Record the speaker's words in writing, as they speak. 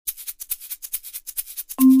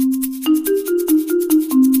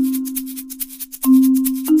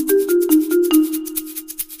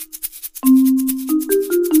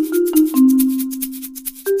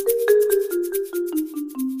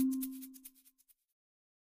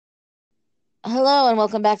Hello and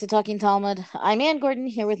welcome back to Talking Talmud. I'm Ann Gordon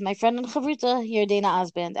here with my friend and chavruta here, Dana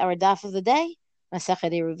Osband. Our daf of the day,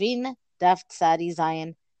 Masechet Eruvin, daf Tzadi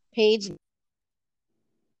Zion, page.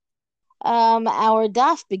 Our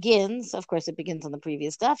daf begins, of course, it begins on the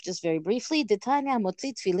previous daf, just very briefly. Detanya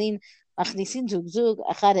motzi tfilin machnisin zug zug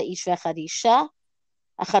achad ish ve'achad isha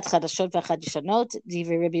achad chadashot ve'achad yishanot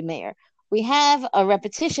divrei Rabbi Meir. We have a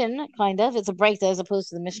repetition, kind of. It's a breakdown as opposed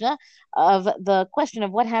to the Mishnah of the question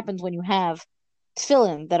of what happens when you have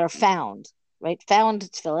tefillin that are found, right? Found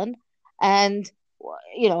tefillin. And,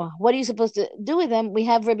 what are you supposed to do with them? We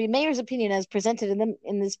have Rabbi Meir's opinion as presented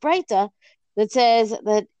in this Breita that says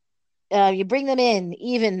that you bring them in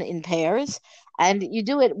even in pairs, and you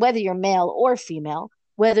do it whether you're male or female,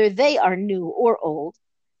 whether they are new or old.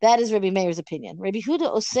 That is Rabbi Meir's opinion. Rabbi Huda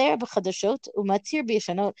oser b'chadashot umatir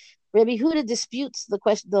b'yeshanot. Rabbi Huda disputes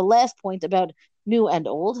the last point about new and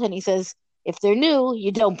old, and he says if they're new,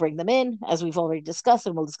 you don't bring them in, as we've already discussed,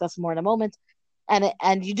 and we'll discuss more in a moment.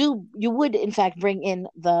 And you would in fact bring in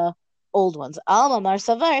the old ones. Alma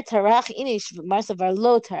marsavar tarach inish, marsavar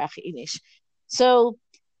lo tarach inish. So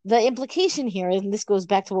the implication here, and this goes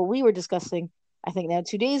back to what we were discussing, I think now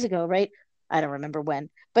 2 days ago, right? I don't remember when,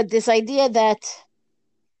 but this idea that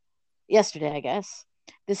yesterday, I guess,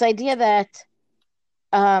 this idea that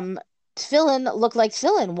um, tefillin look like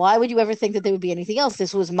tefillin. Why would you ever think that they would be anything else?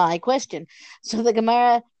 This was my question. So the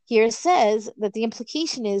Gemara here says that the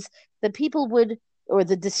implication is that people would, or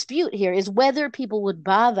the dispute here is whether people would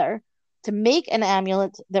bother to make an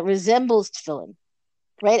amulet that resembles tefillin,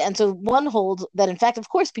 right? And so one holds that, in fact, of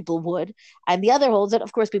course, people would, and the other holds that,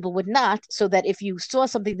 of course, people would not. So that if you saw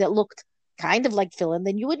something that looked kind of like tefillin,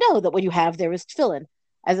 then you would know that what you have there is tefillin,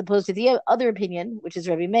 as opposed to the other opinion, which is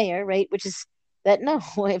Rabbi Meir, right? Which is that no,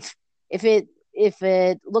 if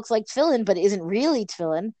it looks like tefillin but isn't really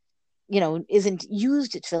tefillin, isn't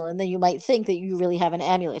used tefillin, then you might think that you really have an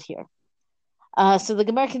amulet here. So the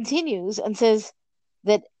Gemara continues and says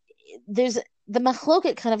that there's the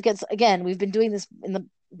machloket kind of gets, again, we've been doing this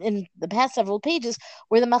in the past several pages,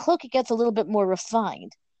 where the machloket gets a little bit more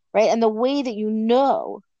refined, right? And the way that you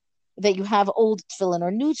know that you have old tefillin or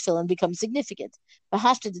new tefillin becomes significant.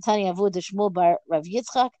 V'hashta d'tanya avud Shmuel bar Rav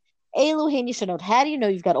Yitzchak elu hein yishanot. How do you know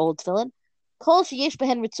you've got old tefillin? Kol sheyesh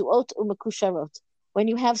behen ritzuot umekusharot. When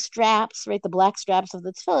you have straps, right, the black straps of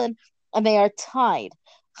the tefillin, and they are tied.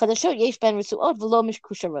 Chadashot yesh behen ritzuot v'lo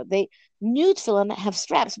mishkusharot. They new tefillin have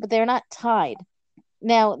straps, but they're not tied.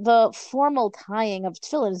 Now, the formal tying of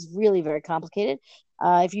tefillin is really very complicated.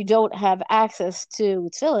 If you don't have access to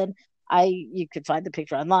tefillin, you could find the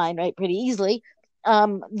picture online, right, pretty easily.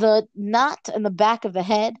 The knot in the back of the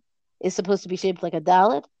head is supposed to be shaped like a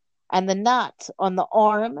dalet, and the knot on the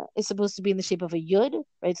arm is supposed to be in the shape of a yud,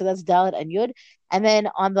 right? So that's dalet and yud. And then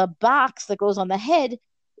on the box that goes on the head,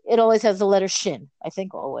 it always has the letter shin, I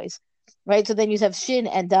think always, right? So then you have shin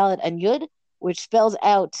and dalet and yud, which spells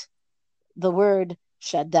out the word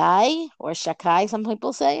Shaddai or Shakai, some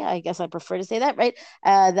people say. I guess I prefer to say that, right?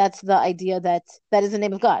 That's the idea that that is the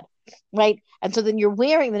name of God, right? And so then you're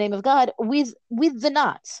wearing the name of God with the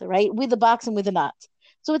knots, right? With the box and with the knots.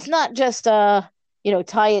 So it's not just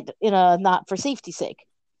tie it in a knot for safety's sake.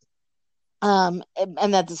 And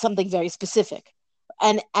that's something very specific.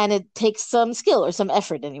 And it takes some skill or some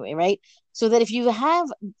effort anyway, right? So that if you have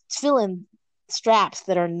tefillin straps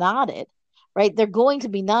that are knotted, right, they're going to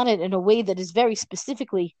be knotted in a way that is very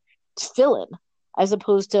specifically tefillin, as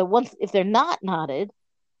opposed to once if they're not knotted,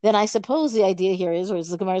 then I suppose the idea here is, or as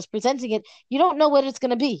the Gemara is presenting it, you don't know what it's going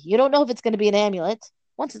to be. You don't know if it's going to be an amulet.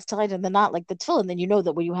 Once it's tied in the knot like the tefillin, then you know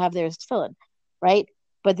that what you have there is tefillin, right?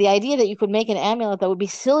 But the idea that you could make an amulet that would be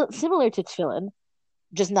similar to tefillin,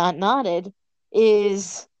 just not knotted,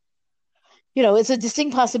 is, it's a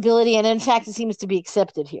distinct possibility. And in fact, it seems to be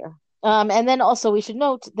accepted here. And then also we should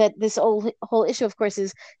note that this whole issue, of course,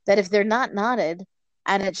 is that if they're not knotted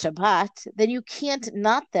and it's Shabbat, then you can't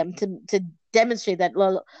knot them to demonstrate that,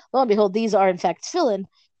 lo and behold, these are in fact tefillin,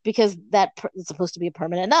 because that is supposed to be a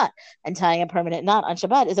permanent knot. And tying a permanent knot on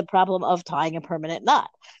Shabbat is a problem of tying a permanent knot.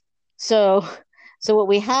 So, so what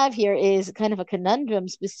we have here is kind of a conundrum,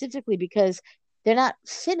 specifically because they're not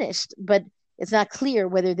finished, but it's not clear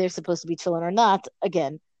whether they're supposed to be tefillin or not.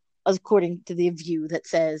 Again, according to the view that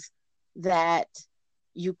says that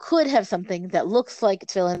you could have something that looks like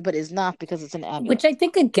tefillin but is not because it's an Which amulet. I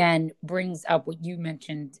think again brings up what you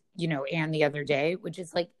mentioned, Anne, the other day, which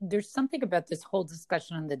is like there's something about this whole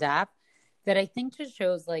discussion on the DAP that I think just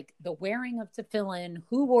shows like the wearing of tefillin,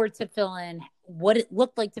 who wore tefillin, what it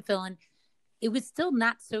looked like tefillin. It was still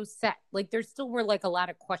not so set. Like there still were like a lot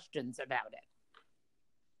of questions about it.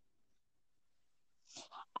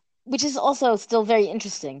 which is also still very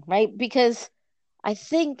interesting, right? Because I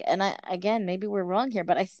think, and I again, maybe we're wrong here,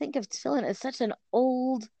 but I think of tefillin as such an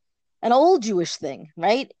old Jewish thing,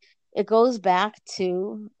 right? It goes back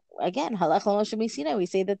to, again, halach Moshe Messina. We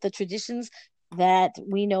say that the traditions that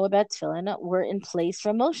we know about tefillin were in place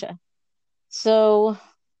from Moshe. So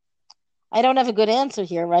I don't have a good answer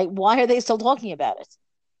here, right? Why are they still talking about it?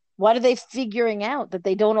 What are they figuring out that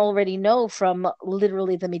they don't already know from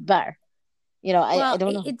literally the Midbar? I Well,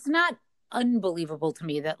 don't know. it's not unbelievable to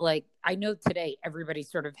me that, like, I know today everybody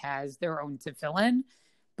sort of has their own tefillin,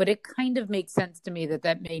 but it kind of makes sense to me that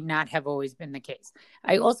that may not have always been the case.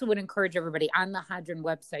 I also would encourage everybody on the Hadran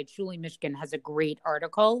website. Shuli Mishkin has a great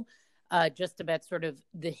article just about sort of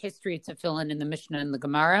the history of tefillin in the Mishnah and the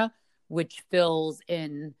Gemara, which fills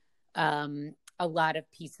in a lot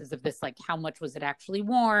of pieces of this, like how much was it actually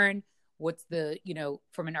worn? What's the,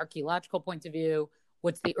 from an archaeological point of view,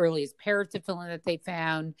 what's the earliest pair of tefillin that they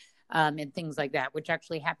found, and things like that, which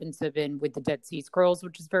actually happens to have been with the Dead Sea Scrolls,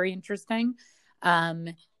 which is very interesting. Um,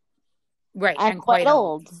 right, And and quite quite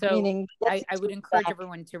old. old, So meaning I would encourage back.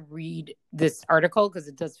 everyone to read this article because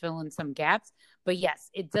it does fill in some gaps. But yes,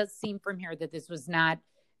 it does seem from here that this was not.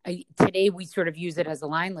 Today we sort of use it as a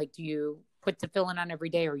line, like, do you put tefillin on every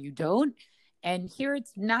day or you don't? And here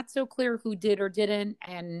it's not so clear who did or didn't,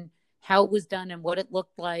 and how it was done and what it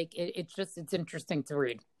looked like. It's interesting to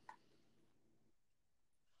read.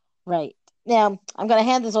 Right. Now, I'm going to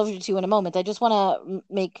hand this over to you in a moment. I just want to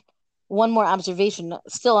make one more observation,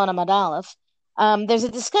 still on Amad Aleph. There's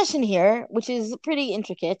a discussion here, which is pretty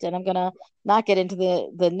intricate, and I'm going to not get into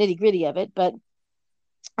the nitty-gritty of it, but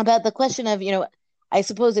about the question of, I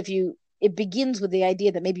suppose it begins with the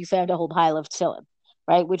idea that maybe you found a whole pile of tefillin,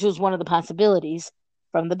 right? Which was one of the possibilities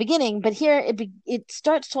from the beginning. But here it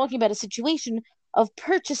starts talking about a situation of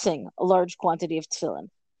purchasing a large quantity of tefillin,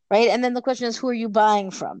 right? And then the question is, who are you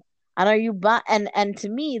buying from? And are you buy and to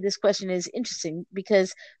me, this question is interesting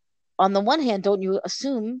because on the one hand, don't you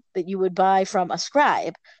assume that you would buy from a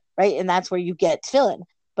scribe, right? And that's where you get tefillin.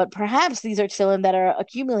 But perhaps these are tefillin that are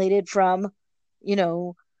accumulated from, you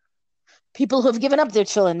know, people who have given up their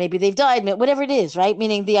tefillin, maybe they've died, whatever it is, right?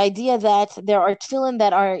 Meaning the idea that there are tefillin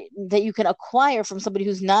that you can acquire from somebody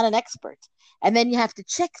who's not an expert, and then you have to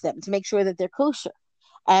check them to make sure that they're kosher.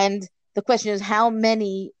 And the question is, how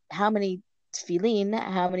many tefillin,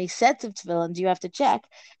 how many sets of tefillin do you have to check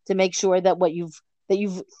to make sure that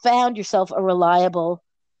you've found yourself a reliable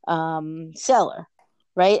seller,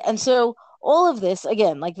 right? And so all of this,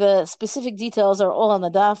 again, like the specific details are all on the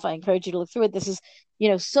daf. I encourage you to look through it. This is,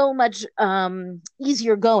 so much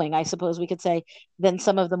easier going, I suppose we could say, than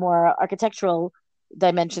some of the more architectural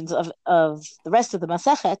dimensions of the rest of the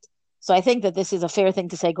Masechet. So I think that this is a fair thing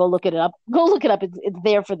to say. Go look it up. Go look it up. It's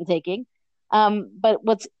there for the taking. But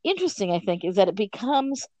what's interesting, I think, is that it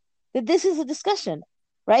becomes that this is a discussion,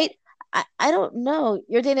 right? I don't know.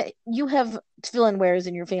 Your Dana, you have tefillin wearers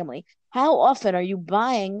in your family. How often are you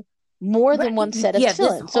buying more than one set of Yeah,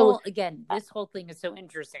 tefillin? So this whole thing is so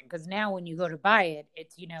interesting because now when you go to buy it,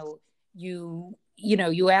 it's, you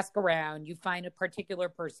ask around, you find a particular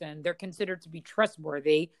person, they're considered to be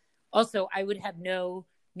trustworthy. Also, I would have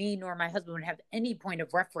me nor my husband would have any point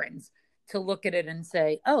of reference to look at it and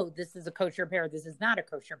say, oh, this is a kosher pair, this is not a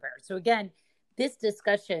kosher pair. So again, this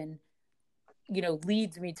discussion,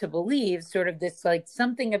 leads me to believe sort of this, like,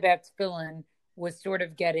 something about tefillin was sort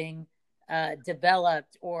of getting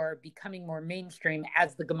developed or becoming more mainstream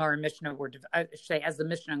as the Gemara and Mishnah as the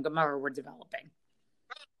Mishnah and Gemara were developing.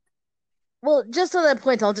 Well, just on that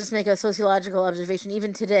point, I'll just make a sociological observation,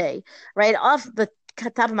 even today, right? Off the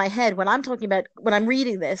top of my head, when I'm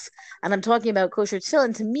reading this and I'm talking about kosher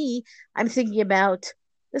tefillin, to me, I'm thinking about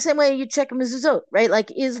the same way you check a mezuzot, right? Like,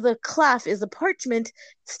 is the parchment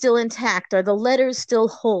still intact? Are the letters still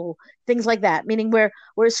whole? Things like that, meaning where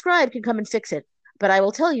a scribe can come and fix it. But I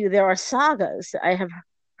will tell you, there are sagas I have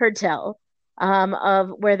heard tell of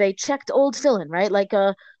where they checked old tefillin, right? Like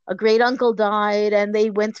a great uncle died and they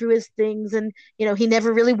went through his things and he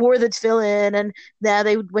never really wore the tefillin and now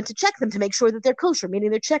they went to check them to make sure that they're kosher,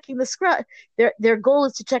 meaning they're checking the scribe. Their goal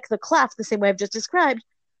is to check the cloth the same way I've just described,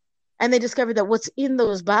 and they discovered that what's in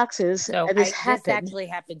those boxes, So and this happened, actually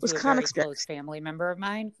happened was to a very comic close strips. family member of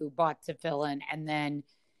mine who bought tefillin and then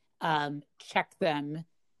checked them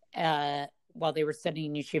while they were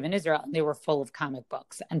studying yeshiva in Israel, and they were full of comic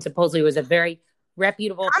books. And supposedly it was a very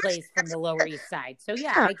reputable Comic place from strips, the Lower East Side. So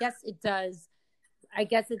yeah, yeah. I guess it does. I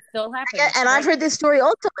guess it still happens, And I've right? heard this story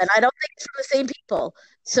also, and I don't think it's from the same people.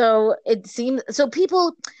 So it seems so.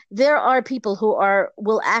 There are people who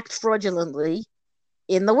will act fraudulently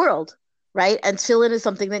in the world, right? And tefillin is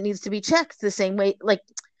something that needs to be checked the same way. Like,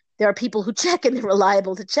 there are people who check and they're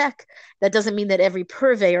reliable to check. That doesn't mean that every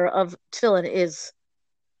purveyor of tefillin is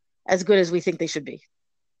as good as we think they should be.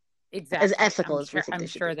 Exactly. As ethical as we think I'm they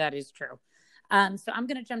should sure be. that is true. So I'm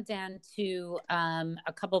going to jump down to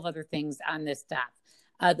a couple of other things on this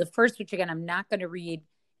daf. The first, which again, I'm not going to read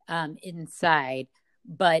inside,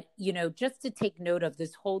 but, just to take note of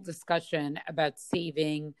this whole discussion about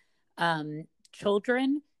saving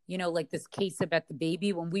children, like this case about the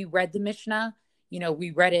baby. When we read the Mishnah,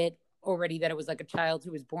 we read it already that it was like a child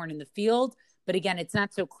who was born in the field. But again, it's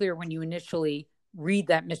not so clear when you initially read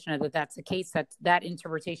that Mishnah that that's the case. That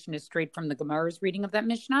interpretation is straight from the Gemara's reading of that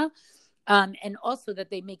Mishnah. And also that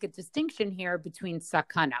they make a distinction here between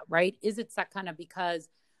sakana, right? Is it sakana because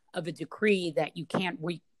of a decree that you can't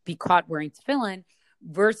be caught wearing tefillin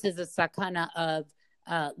versus a sakana of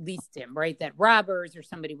listim, right? That robbers or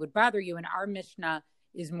somebody would bother you. And our Mishnah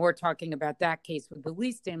is more talking about that case with the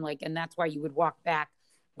listim, and that's why you would walk back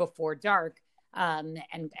before dark and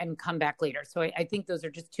come back later. So I think those are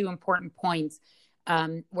just two important points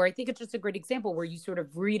where I think it's just a great example where you sort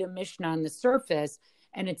of read a Mishnah on the surface,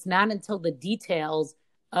 and it's not until the details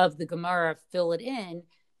of the Gemara fill it in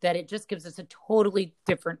that it just gives us a totally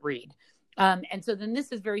different read. And so then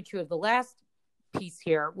this is very true of the last piece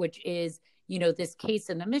here, which is, this case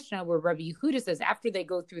in the Mishnah where Rabbi Yehuda says after they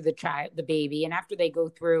go through the baby, and after they go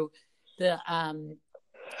through the,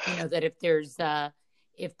 that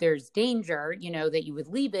if there's danger, that you would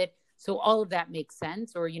leave it. So all of that makes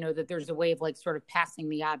sense, or, that there's a way of sort of passing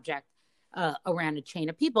the object around a chain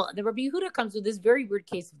of people. And the Rabbi Yehuda comes with this very weird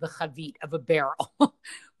case of the chavit, of a barrel,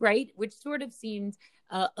 right? Which sort of seems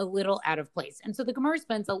a little out of place. And so the Gemara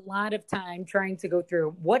spends a lot of time trying to go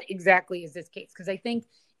through what exactly is this case? Because I think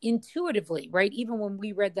intuitively, right, even when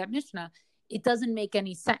we read that Mishnah, it doesn't make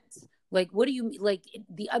any sense. What do you,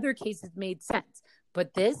 the other cases made sense,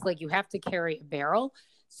 but this, you have to carry a barrel.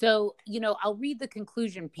 So, I'll read the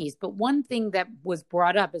conclusion piece, but one thing that was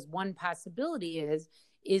brought up as one possibility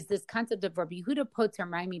is this concept of Rabbi Yehuda poter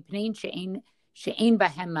ma'im pnein she'ein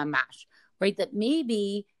bahem mamash, right? That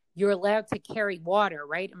maybe you're allowed to carry water,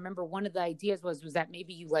 right? Remember, one of the ideas was that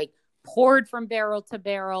maybe you poured from barrel to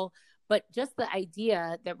barrel, but just the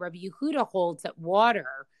idea that Rabbi Yehuda holds that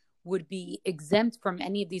water would be exempt from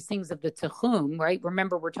any of these things of the techum, right?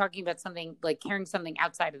 Remember, we're talking about something like carrying something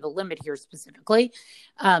outside of the limit here specifically,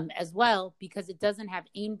 as well, because it doesn't have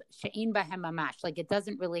she'ein bahem mamash, it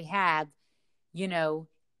doesn't really have,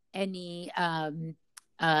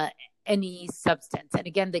 any substance. And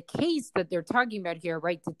again, the case that they're talking about here,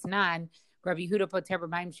 right, Titanan, Rabbi Yehuda poter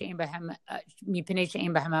b'mayim she'ein bahem mipnei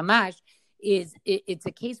she'ein bahem mamash, it's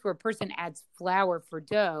a case where a person adds flour for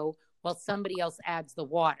dough while somebody else adds the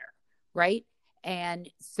water, right? And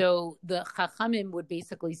so the Chachamim would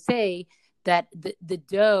basically say that the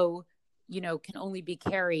dough, can only be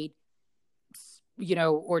carried,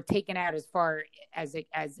 or taken out as far as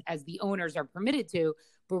the owners are permitted to.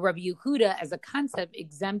 But Rabbi Yehuda, as a concept,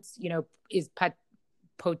 exempts, is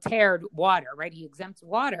potered water, right? He exempts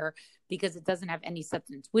water because it doesn't have any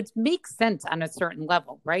substance, which makes sense on a certain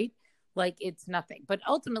level, right? It's nothing. But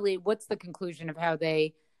ultimately, what's the conclusion of how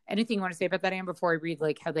they? Anything you want to say about that, Anne, before I read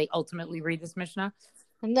how they ultimately read this Mishnah?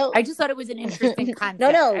 No, I just thought it was an interesting concept.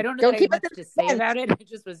 No, I don't know that I have much to say sense. about it. It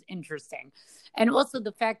just was interesting, and also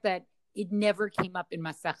the fact that it never came up in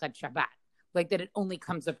Masachet Shabbat, that it only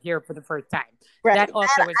comes up here for the first time. Right. That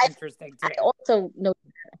also was interesting too. I also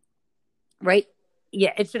noted that. Right?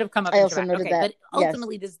 Yeah, it should have come up. I also noted that. But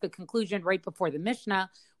ultimately, This is the conclusion right before the Mishnah,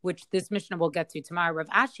 which this Mishnah we'll get to tomorrow. Rav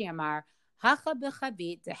Ashi Amar, Hacha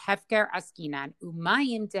b'chavit tehefker askinan,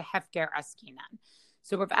 umayim tehefker askinan.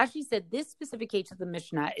 So Rav Ashi said this specific case of the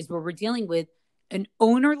Mishnah is where we're dealing with an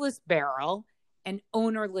ownerless barrel and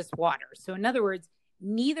ownerless water. So in other words,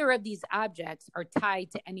 neither of these objects are tied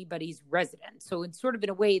to anybody's residence. So it's sort of in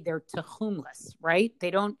a way they're techumless, right? They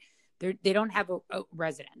don't have a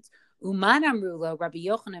residence. Uman amrulo Rabbi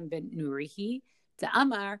Yochanan ben Nurihi to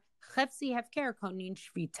Amar chefsi hefker konin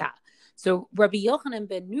shvita. So Rabbi Yochanan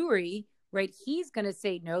ben Nuri, right? He's going to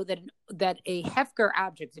say no, that a hefker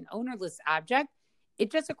object, an ownerless object, it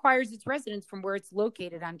just acquires its residence from where it's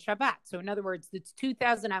located on Shabbat. So in other words, it's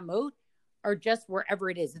 2,000 amot or just wherever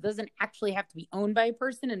it is. It doesn't actually have to be owned by a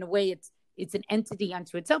person. In a way, it's an entity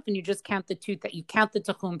unto itself, and you just count the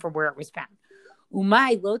techum from where it was found.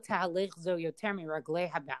 Umay lo ta'alech zo yoter miraglei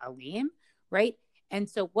haba'alim, right? And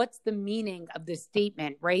so what's the meaning of this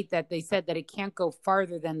statement, right? That they said that it can't go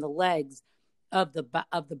farther than the legs of the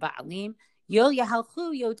ba'alim. Yo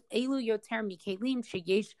yahalchu elu yoter mikelim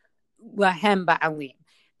sheyesh lahem ba'alim.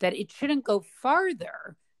 That it shouldn't go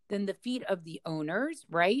farther than the feet of the owners,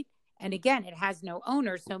 right? And again, it has no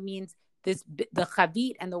owner, so it means the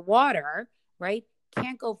chavit and the water, right,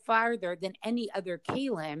 can't go farther than any other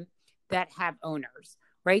kalim that have owners,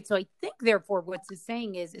 right? So I think, therefore, what it's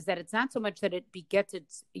saying is that it's not so much that it begets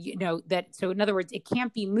its, that, so in other words, it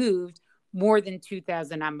can't be moved more than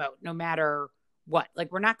 2,000 amot, no matter what.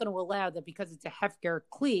 Like, we're not going to allow that because it's a hefker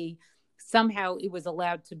kli, somehow it was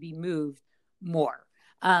allowed to be moved more.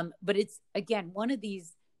 But it's, again, one of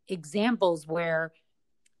these examples where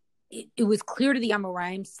it was clear to the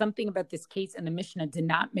Amoraim something about this case and the Mishnah did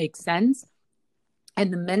not make sense.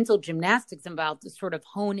 And the mental gymnastics involved to sort of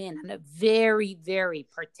hone in on a very, very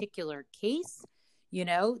particular case,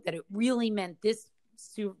 that it really meant this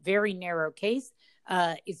very narrow case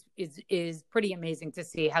is pretty amazing to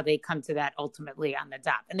see how they come to that ultimately on the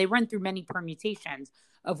daf. And they run through many permutations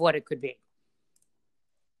of what it could be.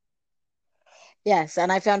 Yes, and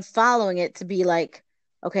I found following it to be like,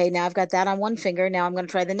 okay, now I've got that on one finger. Now I'm going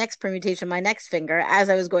to try the next permutation, my next finger, as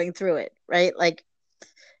I was going through it, right? Like,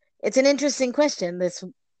 it's an interesting question.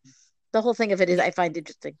 The whole thing of it is, I find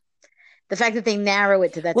interesting. The fact that they narrow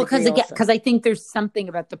it to that degree. Well, because I think there's something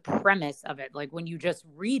about the premise of it. Like, when you just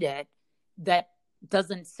read it, that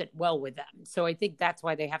doesn't sit well with them. So I think that's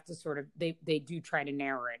why they have to sort of, they do try to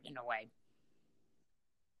narrow it in a way.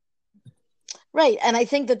 Right. And I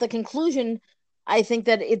think that the conclusion, I think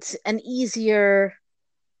that it's easier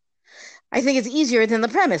than the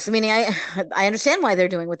premise. Meaning, I understand why they're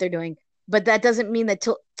doing what they're doing, but that doesn't mean that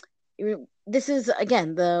this is,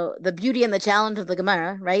 again, the beauty and the challenge of the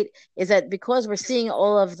Gemara, right? Is that because we're seeing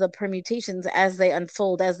all of the permutations as they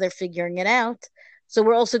unfold, as they're figuring it out, so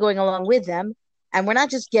we're also going along with them, and we're not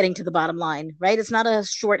just getting to the bottom line, right? It's not a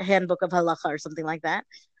short handbook of halacha or something like that.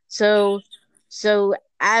 So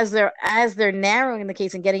as they're narrowing the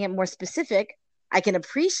case and getting it more specific, I can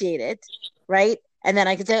appreciate it, right? And then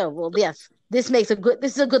I can say, oh, well, yes, this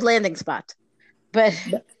is a good landing spot. But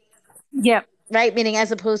yeah. Right? Meaning,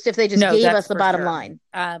 as opposed to if they just gave us the bottom line.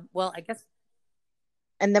 Well, I guess.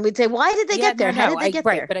 And then we'd say, why did they get there? How did they get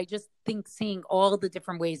there? But I just think seeing all the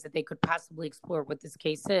different ways that they could possibly explore what this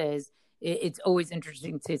case is, it's always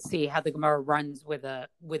interesting to see how the Gemara runs with a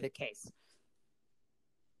case.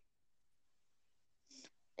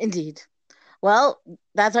 Indeed. Well,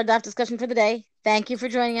 that's our daf discussion for the day. Thank you for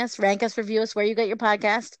joining us. Rank us, review us where you get your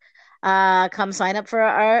podcast. Come sign up for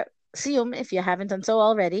our Siyum if you haven't done so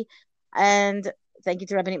already. And thank you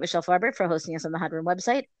to Rabbanit Michelle Farber for hosting us on the Hadran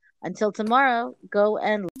website. Until tomorrow, go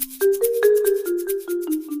and